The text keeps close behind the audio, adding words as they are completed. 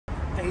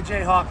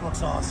AJ Hawk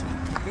looks awesome.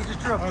 He just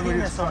drew a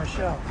penis on a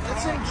show.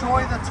 Let's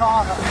enjoy the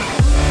Tahoe.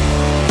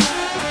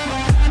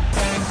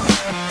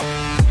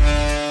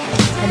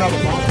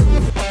 Another ball.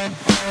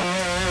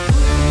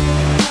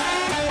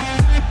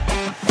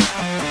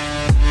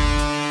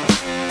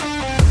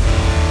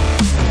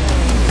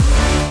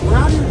 We're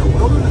out here in the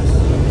wilderness.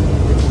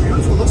 It's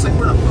beautiful. It looks like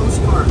we're in a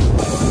postcard.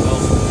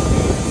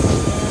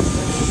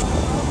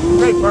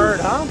 Great bird,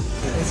 huh?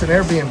 It's an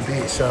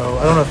Airbnb, so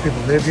I don't know if people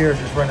live here or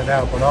just rent it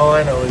out, but all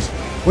I know is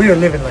we are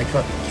living like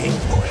fucking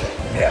kings, boy.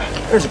 Yeah.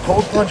 There's a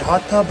cold plunge,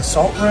 hot tub, a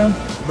salt room,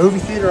 movie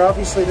theater,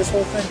 obviously, this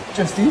whole thing.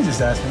 Justine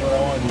just asked me what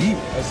I wanted to eat.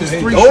 I said,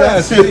 hey, three don't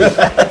chefs. ask me.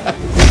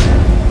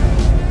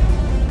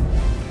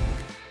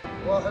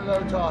 Well, hello,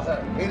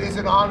 Tahoe. It is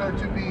an honor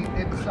to be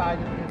inside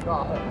of your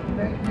Tahoe.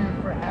 Thank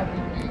you for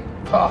having me,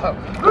 Tahoe.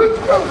 Let's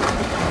go!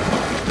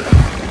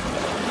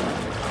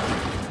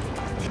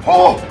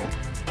 Oh!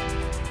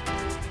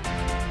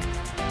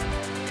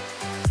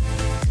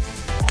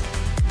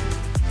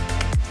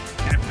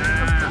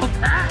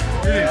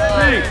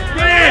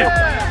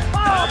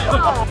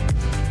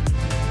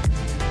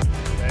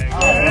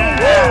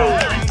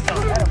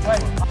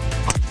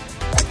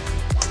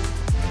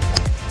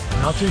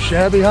 Not too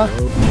shabby, huh?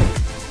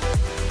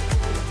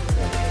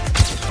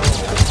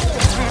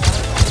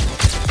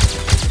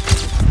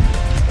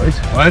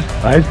 What?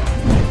 Right?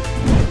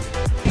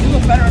 You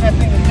look better in that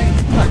thing than me.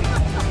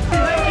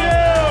 Thank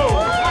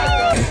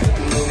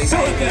you! See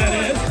what that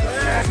is?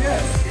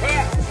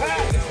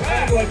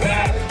 Like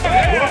that.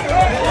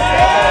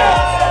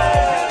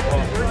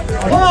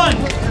 One!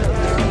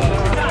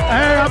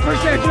 Hey, I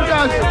appreciate you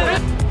guys.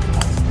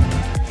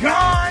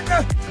 John!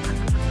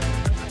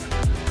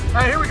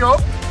 Hey, here we go.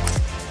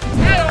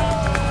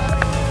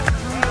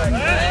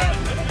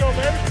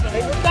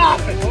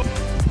 Stop it!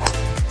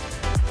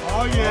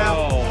 Oh, yeah.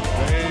 Oh,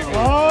 baby.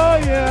 Oh,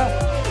 yeah.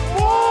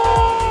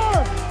 More!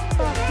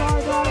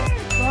 Sorry about it.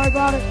 Sorry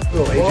about it.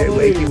 Little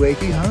AJ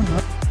wakey, huh?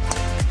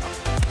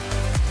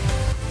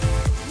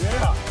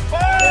 Yeah.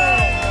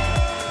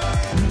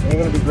 You're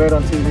gonna be great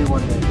on TV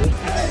one day, dude.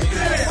 AJ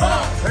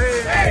Hawk!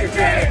 AJ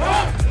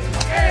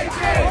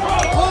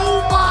Hawk! Oh,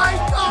 my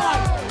God!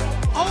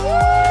 Oh,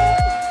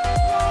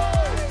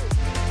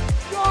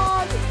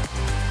 God!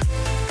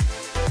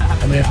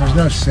 I mean, if there's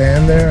no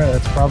sand there,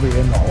 that's probably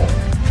in the hole.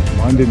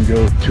 Mine didn't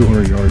go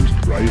 200 yards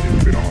right. It would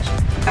have been awesome.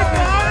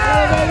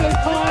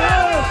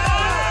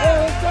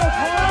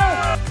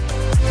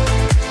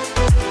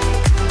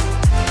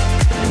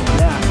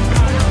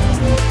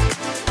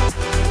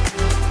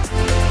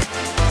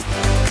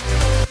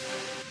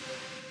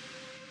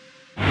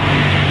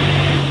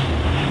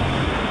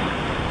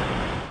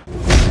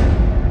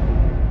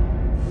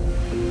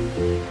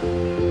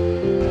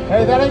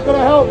 Hey, that ain't gonna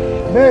help.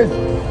 Miz,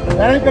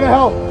 that ain't gonna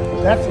help.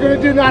 That's gonna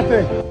do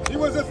nothing. He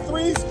was a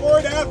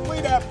three-sport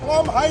athlete at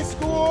Plum High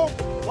School,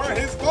 where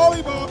his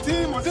volleyball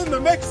team was in the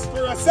mix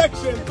for a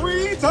Section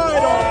 3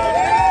 title.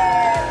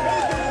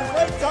 Making his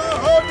Lake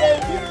Tahoe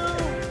debut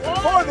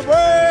for the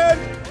brand,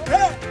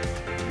 Pat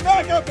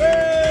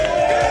McAfee!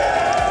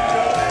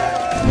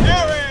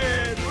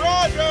 Aaron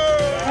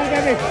Rodgers! Hi,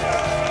 baby.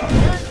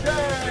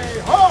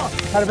 AJ Hawk!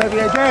 Hi, baby,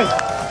 AJ.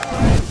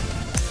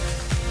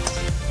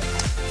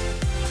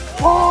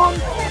 Tom!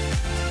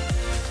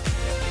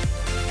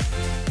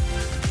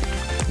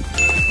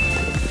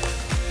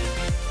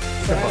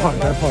 Oh,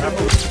 that part.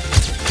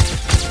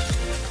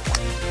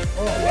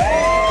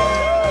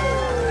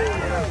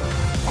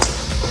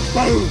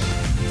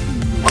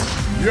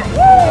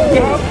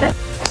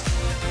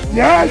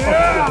 Yes!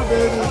 Yeah,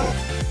 baby!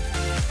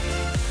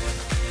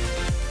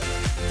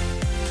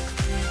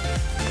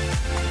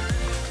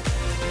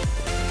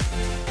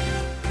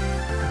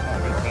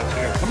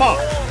 Come on!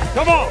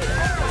 Come on!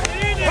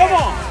 Come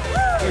on!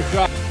 Good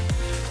job.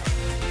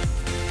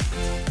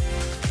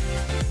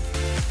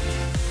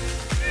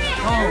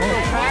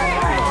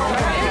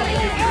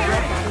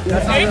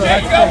 That's not real. AJ,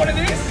 you got one of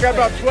these? We got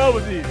about 12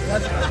 of these.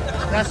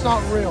 That's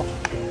not real.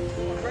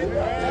 Good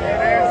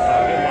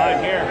line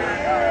here.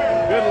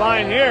 Good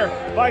line here.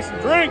 Buy some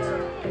drinks.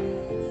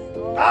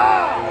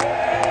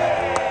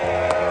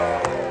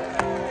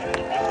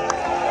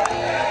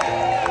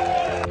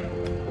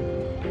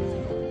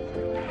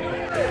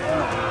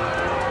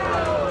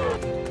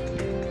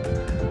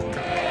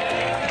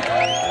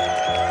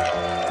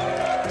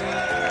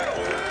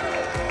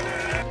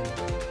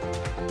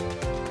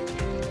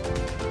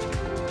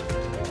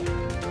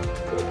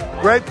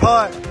 Great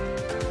putt.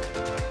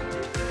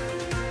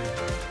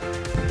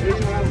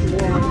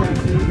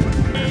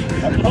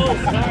 Oh,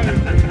 sorry.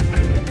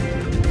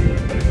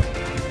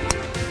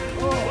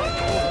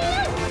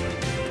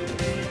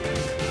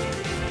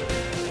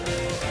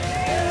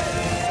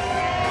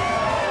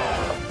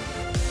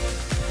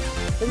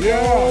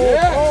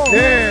 Yeah. Oh,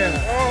 Yeah.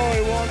 Oh,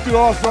 he wants to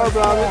all sorry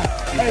about it.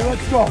 Hey,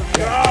 let's go. Go.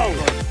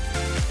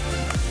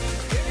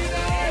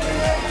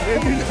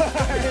 Give me that.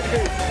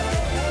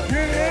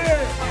 Get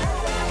in.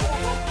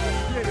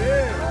 Get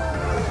in.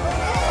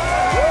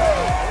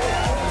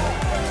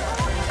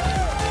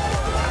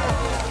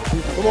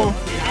 Come on.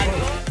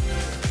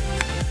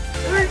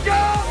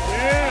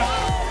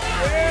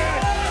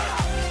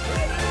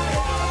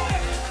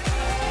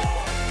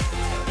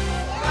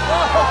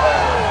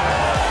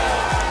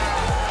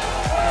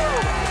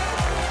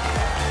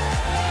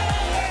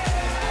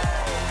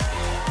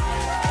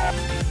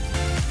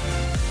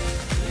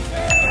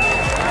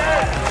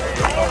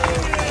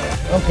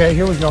 Okay,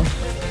 here we go.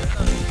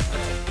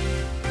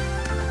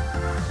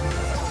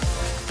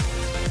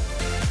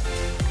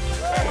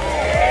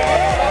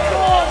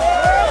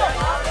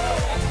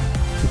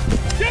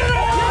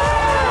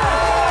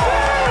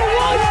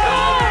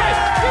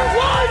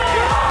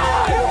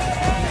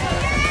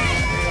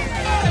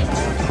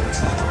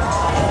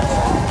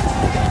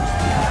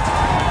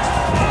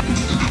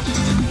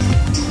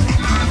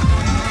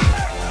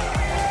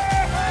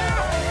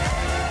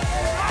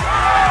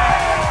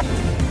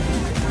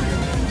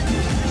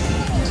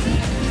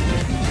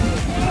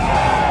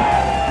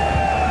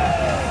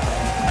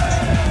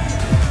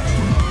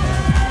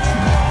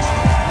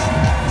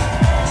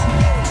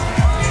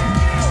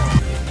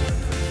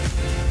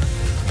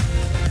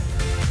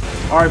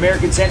 Our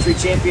American Century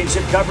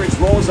Championship coverage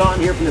rolls on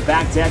here from the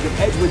back deck of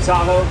Edgewood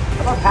Tahoe.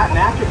 How about Pat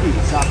McAfee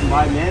stopping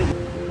by, man?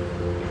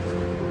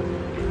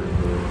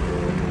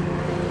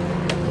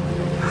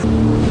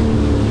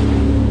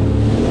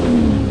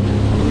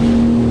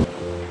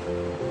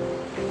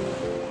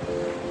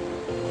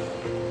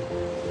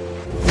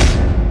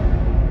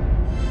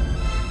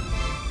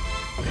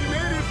 He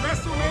made his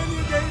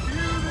WrestleMania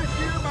debut this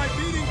year by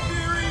beating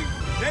Theory,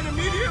 then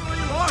immediately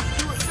lost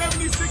to a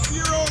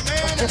 76-year-old man.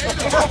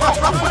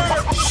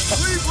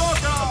 Please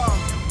welcome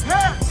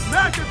Pat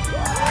McAfee.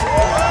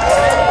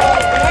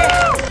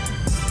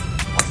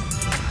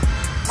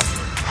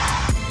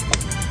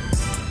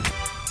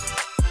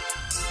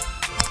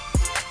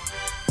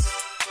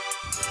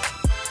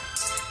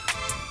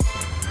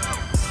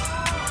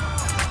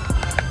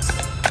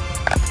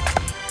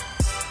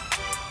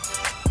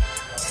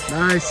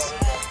 Nice.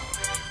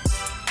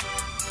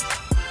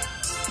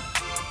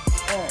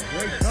 Oh,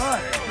 great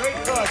cut. Great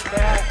cut,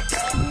 Pat.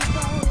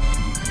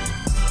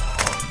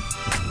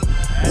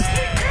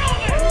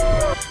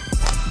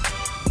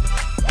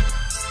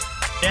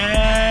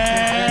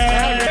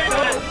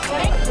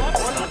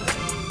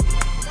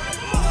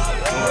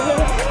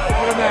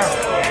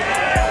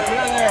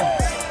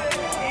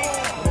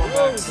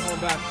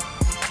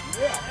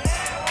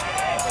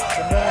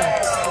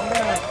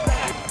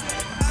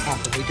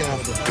 We can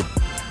have it.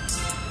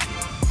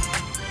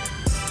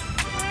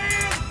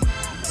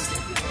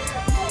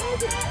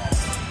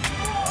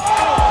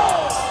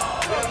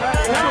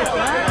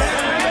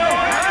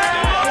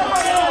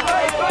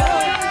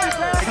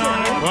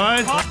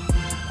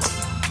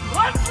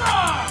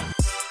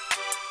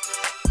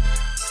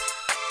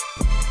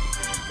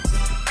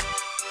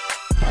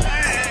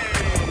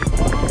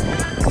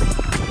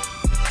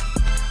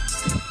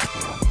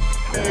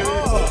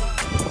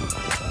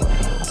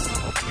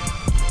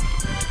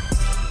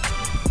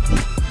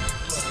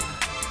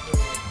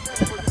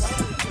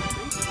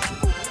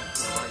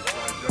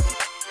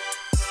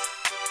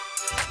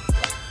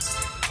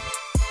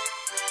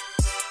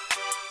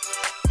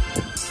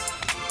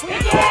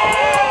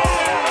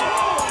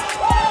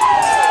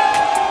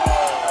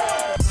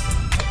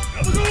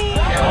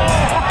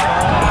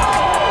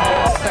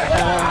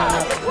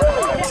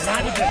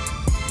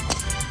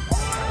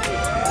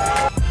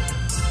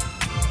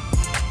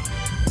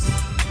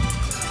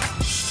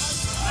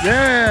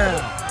 Yeah.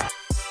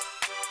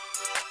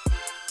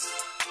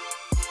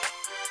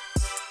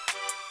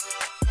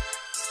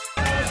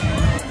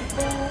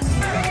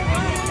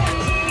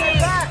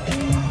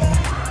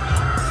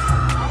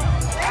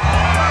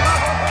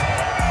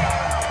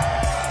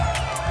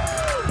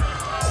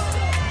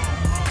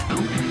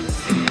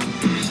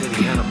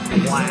 City had a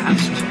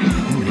blast.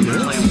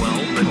 Playing well,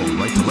 but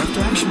right to left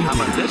action. How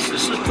about this?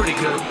 This is pretty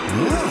good.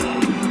 Yeah.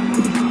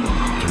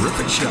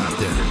 Terrific shot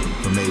there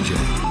from AJ.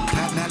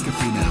 Pat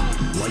McAfee now,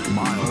 like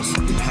Miles.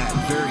 Pat,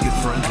 very good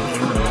friend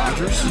with Aaron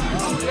Rodgers.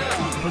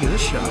 Look at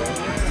this shot.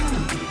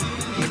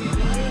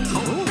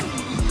 Oh,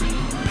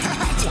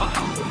 Pat. Wow.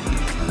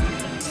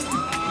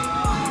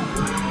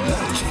 That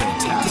was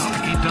fantastic.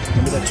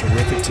 Remember that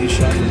terrific tee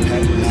shot from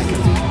Pat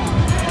McAfee?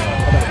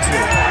 How about it, too?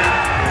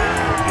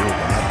 Here we go.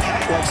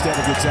 Pat likes to have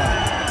a good time.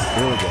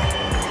 Here we go.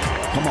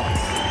 Come on.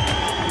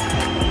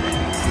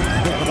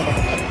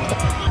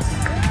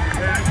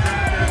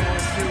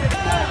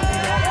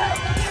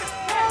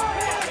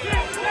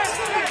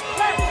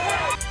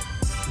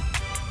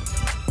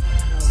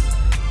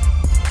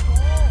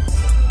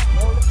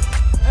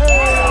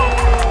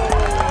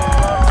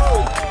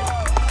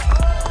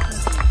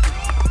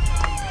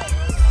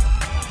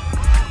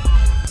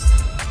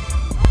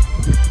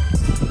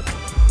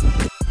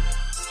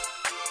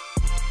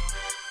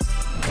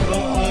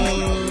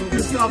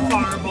 It's not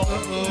fireball.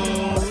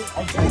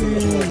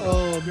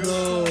 Oh no.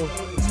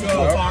 It's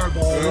not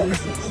fireball.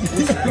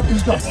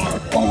 It's not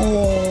fireball.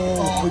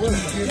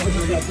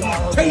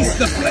 Taste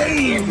the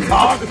flames,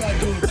 Hawk.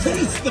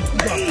 Taste the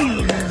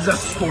flames.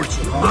 That's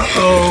scorching.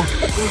 Uh-oh.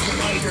 There's a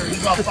lighter.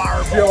 He's got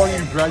fireball.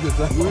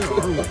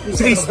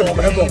 Taste the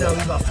flames.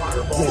 He's got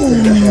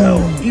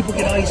fireball. People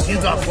get ice.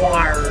 He's got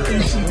fire.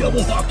 You see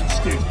double hockey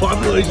sticks.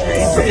 Population.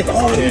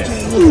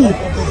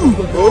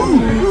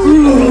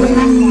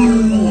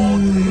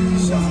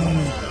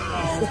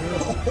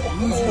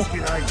 Losers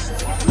get ice.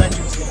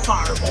 Legends get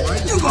fireball.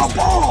 You got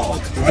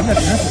balls.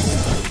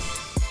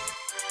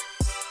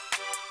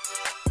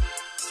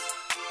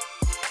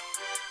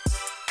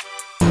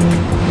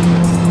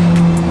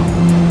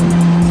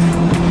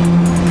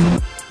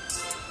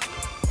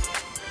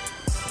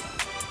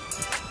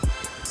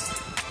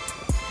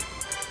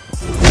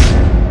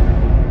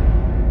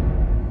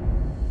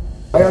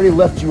 I already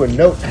left you a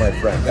note, my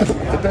friend. That's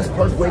the best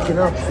part of waking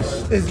up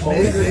is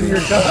in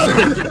your cup.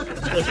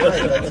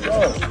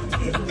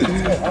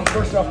 I'm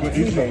first off with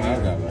you, baby.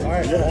 All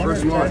right,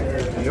 first one.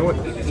 You know what?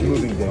 It's a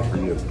moving day for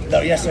you.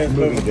 No, yes, sir. It's a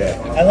moving day.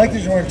 I like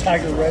that you're wearing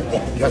tiger red,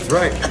 though. That's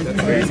right.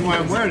 That's the reason why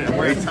I'm wearing it. I'm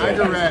wearing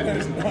tiger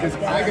red because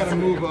I got to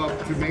move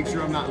up to make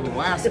sure I'm not in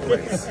last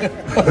place.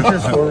 What's your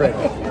score right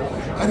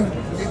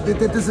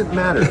That doesn't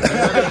matter.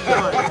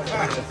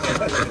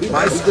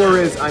 My score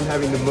is I'm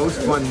having the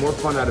most fun, more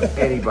fun out of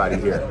anybody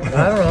here. I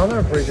don't know. I'm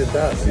having a pretty good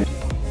time.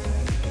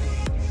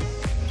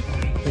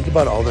 Think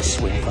about all the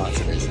swing thoughts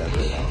it is.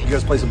 You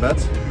guys play some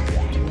bets?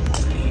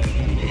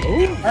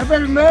 Ooh, I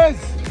better miss.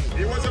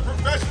 He was a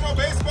professional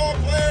baseball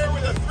player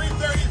with a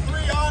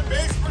 .333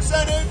 on-base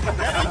percentage,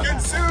 and he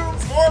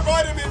consumes more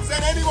vitamins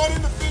than anyone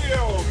in the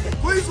field.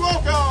 Please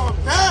welcome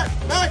Pat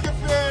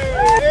McAfee,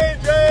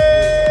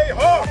 AJ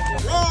Hook,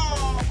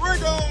 Rob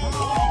Riggle.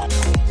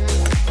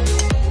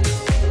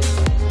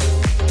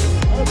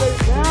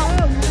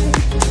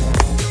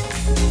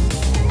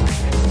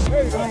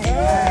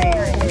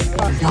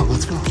 Yo,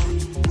 let's go.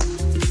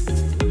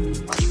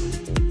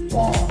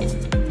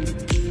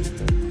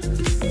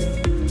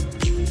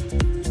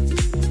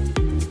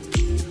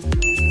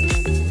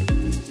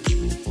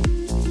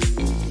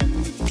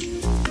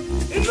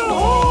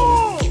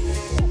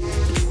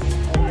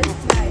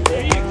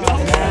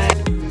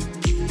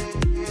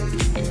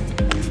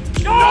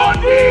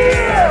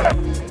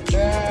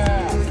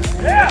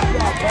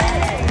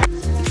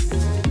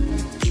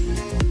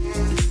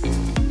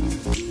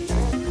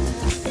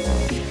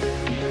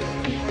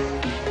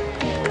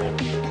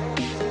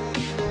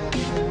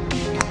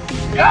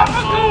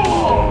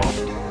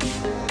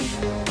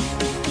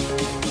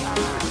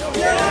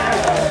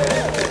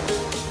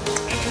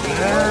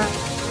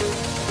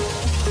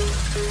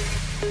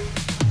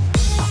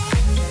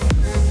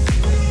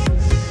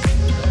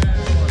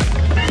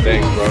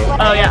 Thanks, bro.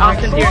 Oh yeah,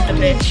 Austin Deer's a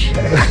bitch.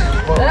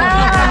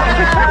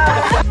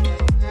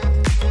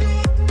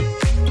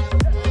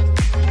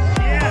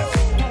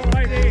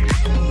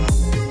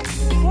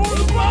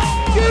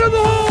 Get in the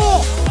hole!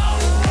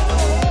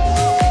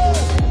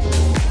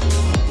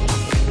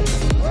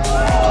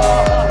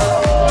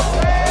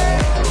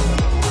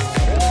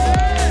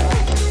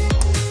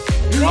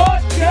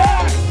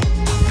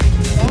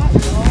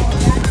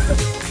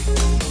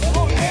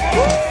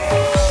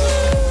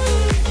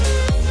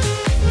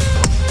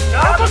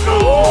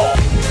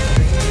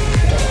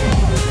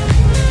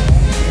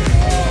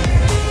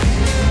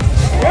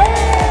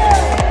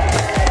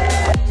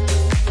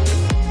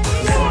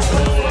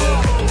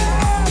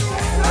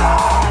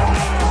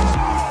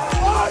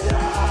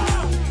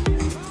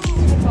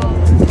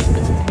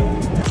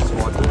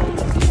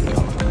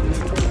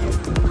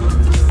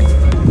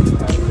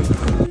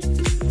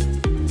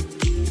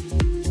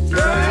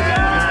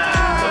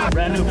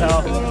 Brand new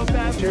pal.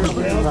 Cheers,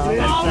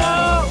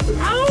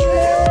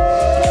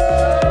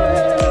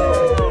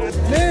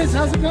 Liz,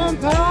 how's it going,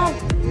 pal?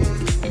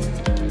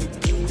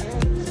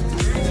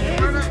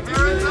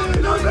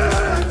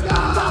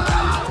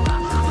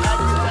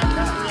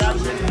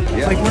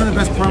 Like one of the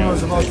best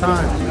promos of all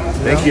time.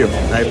 Thank you.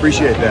 I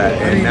appreciate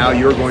that. And now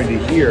you're going to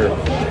hear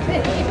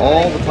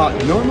all the talk.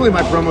 Normally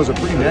my promos are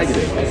pretty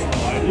negative,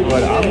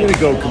 but I'm going to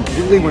go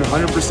completely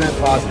 100%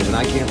 positive, and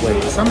I can't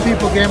wait. Some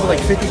people gamble like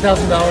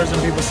 $50,000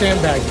 and people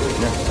sandbag you.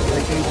 Yeah.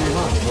 Like AJ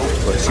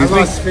Hunt. Excuse I me?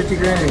 lost 50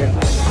 grand again.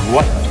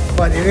 What?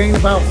 But it ain't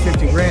about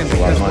 50 grand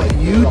because what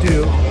you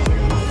do,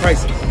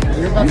 priceless.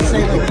 You're about to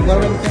say like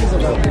glowing things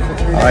about me for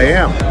 3 days. I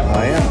am.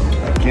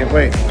 I can't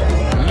wait.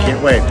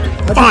 Can't wait.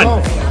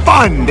 Fun!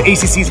 Fun! The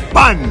ACC's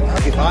fun!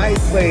 If I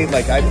played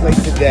like I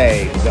played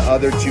today, the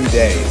other 2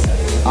 days,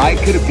 I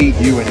could have beat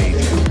you in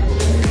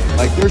AJ.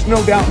 Like, there's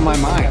no doubt in my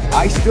mind.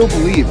 I still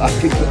believe I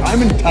could.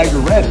 I'm in Tiger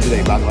Red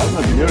today, by the way. I don't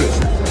know if you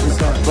noticed.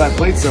 But I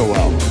played so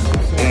well.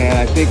 And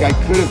I think I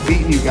could have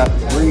beaten you. Where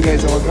are you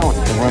guys all going?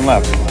 And one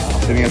left.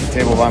 Sitting at the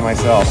table by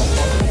myself.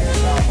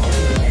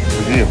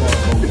 With you.